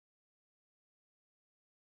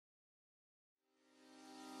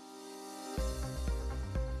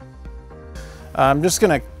I'm just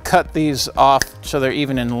going to cut these off so they're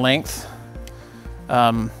even in length.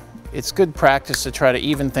 It's good practice to try to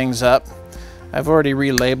even things up. I've already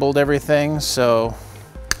relabeled everything so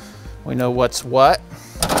we know what's what.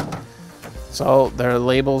 So their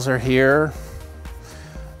labels are here.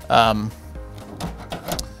 To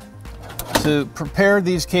prepare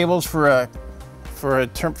these cables for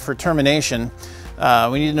termination,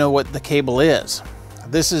 we need to know what the cable is.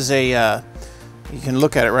 This is a, you can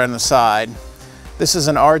look at it right on the side. This is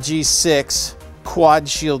an RG6 quad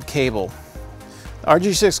shield cable. The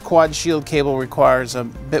RG6 quad shield cable requires a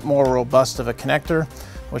bit more robust of a connector,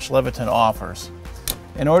 which Leviton offers.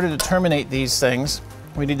 In order to terminate these things,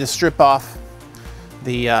 we need to strip off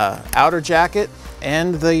the outer jacket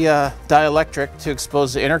and the dielectric to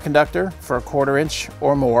expose the inner conductor for 1/4 inch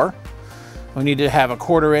or more. We need to have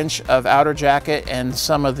 1/4 inch of outer jacket and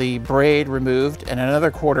some of the braid removed, and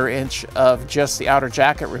another 1/4 inch of just the outer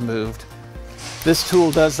jacket removed. This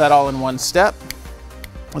tool does that all in one step.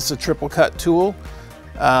 It's a triple cut tool.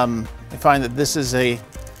 I find that this is a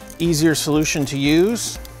easier solution to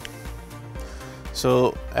use.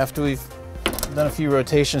 So after we've done a few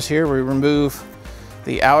rotations here, we remove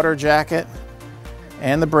the outer jacket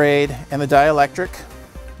and the braid and the dielectric,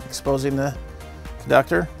 exposing the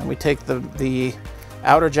conductor. And we take the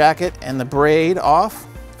outer jacket and the braid off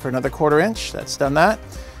for another 1/4 inch. That's done that.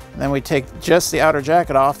 And then we take just the outer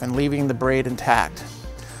jacket off and leaving the braid intact.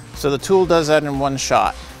 So the tool does that in one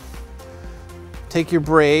shot. Take your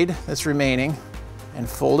braid that's remaining and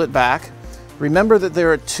fold it back. Remember that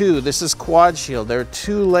there are two, this is quad shield, there are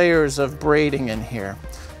 2 layers of braiding in here.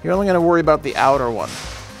 You're only going to worry about the outer one.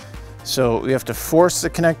 So we have to force the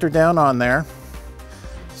connector down on there.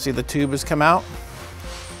 See the tube has come out?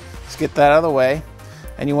 Let's get that out of the way.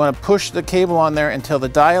 And you want to push the cable on there until the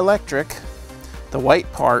dielectric, the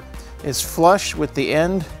white part, is flush with the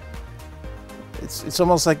end. It's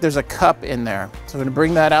almost like there's a cup in there. So we're going to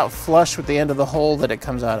bring that out flush with the end of the hole that it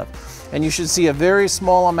comes out of. And you should see a very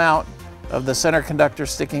small amount of the center conductor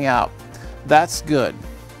sticking out. That's good.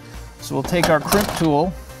 So we'll take our crimp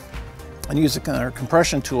tool and use our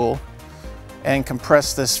compression tool and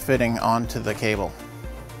compress this fitting onto the cable.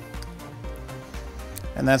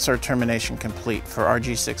 And that's our termination complete for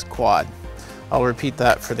RG6 quad. I'll repeat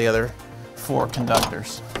that for the other 4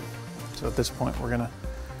 conductors. So at this point we're going to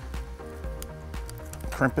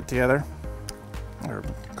crimp it together or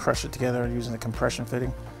crush it together using the compression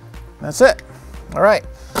fitting. And that's it. All right,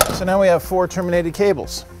 so now we have 4 terminated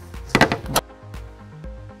cables.